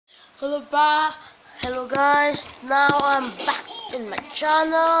Hello guys, now I'm back in my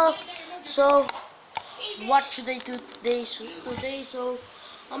channel. So what should I do today? So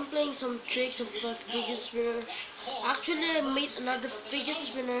I'm playing some tricks of a fidget spinner. Actually, I made another fidget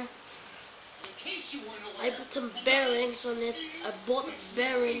spinner. I put some bearings on it. I bought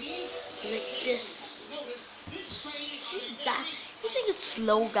bearings like this. See that? You think it's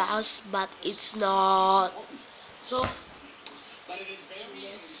slow, guys, but it's not. So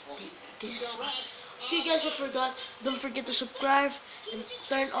let's take this one. Okay guys, I forgot. Don't forget to subscribe and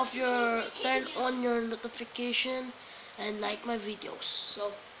turn on your notification and like my videos.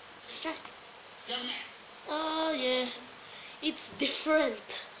 So let's try. Oh yeah, it's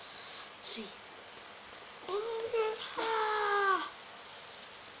different. See. Ah.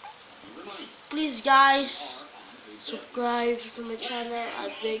 Please guys, subscribe to my channel.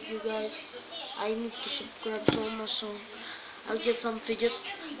 I beg you guys. I need to subscribe so much so I'll get some fidget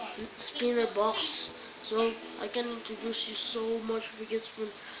spinner box so I can introduce you so much fidget spin.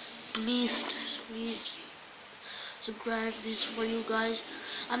 Please guys, please subscribe. This is for you guys.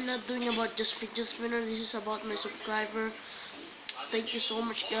 I'm not doing about just fidget spinner. This is about my subscriber. Thank you so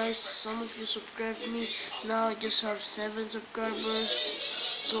much guys. Some of you subscribed me. Now I just have 7 subscribers.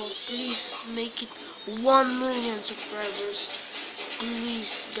 So please make it 1 million subscribers.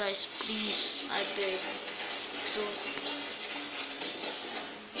 Please guys, please, I beg. So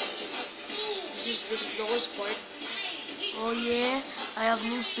this is the slowest part. Oh yeah, I have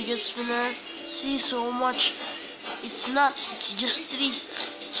new fidget spinner. See, so much. It's just 3.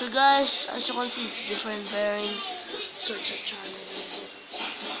 So guys, as you can see, it's different bearings. So it's a channel.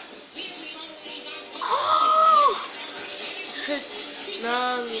 Oh! It hurts.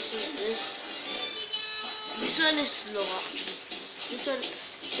 Now listen this. This one is slow actually. This one,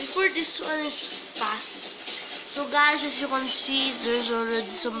 before this one is fast. So guys, as you can see, there's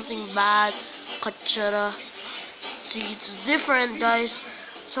already something bad. Kachara. See, it's different guys.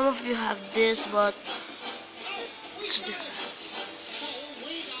 Some of you have this, but it's different.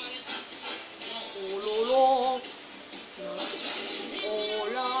 Oh, lo, lo. Oh,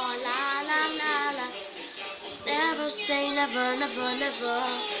 la, la, la, la, la. Never say never, never, never.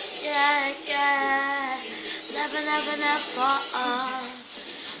 Yeah, yeah. Never, never, never.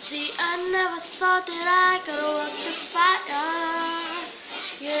 See, I never thought that I could walk the fire.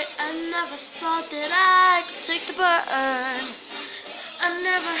 Yeah, I never thought that I could take the burn. I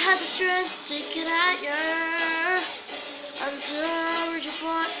never had the strength to take it higher. Until I reach a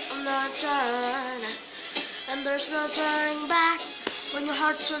point of no turn. And there's no turning back when your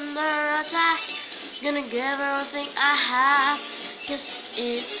heart's under attack. Gonna give everything I have, 'cause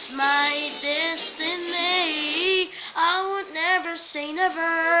it's my destiny. I would never say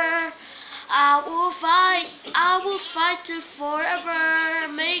never. I will fight till forever,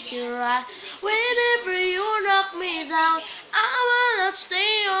 make it right. Whenever you knock me down, I will not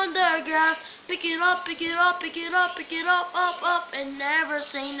stay on the ground. Pick it up, pick it up, pick it up, pick it up, up, and never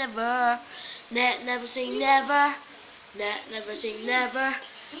say never. Never say never. Never say never.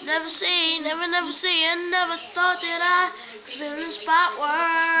 Never say, never say. I never thought that I could feel this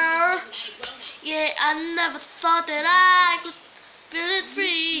power. Yeah, I never thought that I could feel it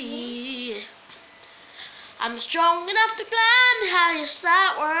free. I'm strong enough to climb the highest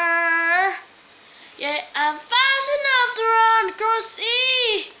tower. Yeah, I'm fast enough to run across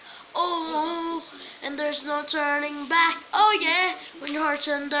sea. Oh, and there's no turning back. Oh yeah, when your heart's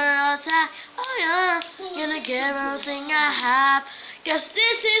under attack. Oh yeah, gonna give everything I have, 'cause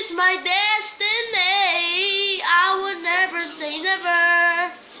this is my destiny. I would never say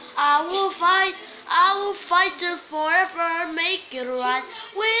never. I will fight till forever, make it right.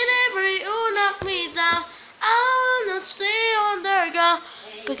 Whenever you knock me down, I will not stay on the ground.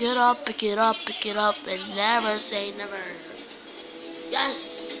 Pick it up, pick it up, pick it up, and never say never.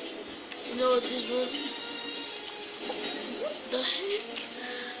 Yes, you know this one. What the heck?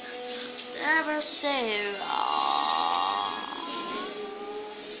 Never say.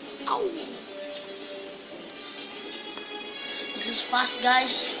 Ow. This is fast,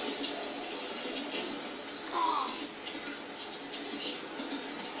 guys.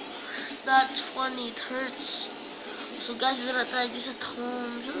 That's funny, it hurts. So guys, you're gonna try this at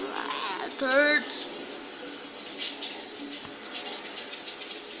home. It hurts.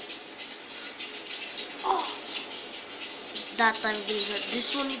 Oh, that time it didn't hurt.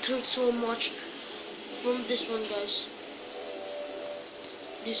 This one it hurts so much. From this one, guys.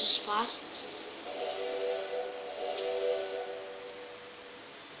 This is fast.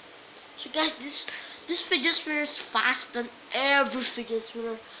 So guys, this fidget spinner is fast than every fidget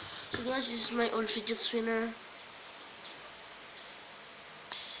spinner. So guys, this is my old fidget spinner.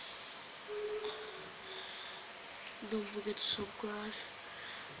 don't forget to subscribe,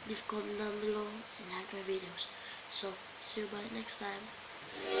 leave comment down below, and like my videos. So see you by next time.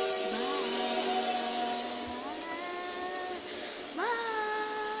 Bye.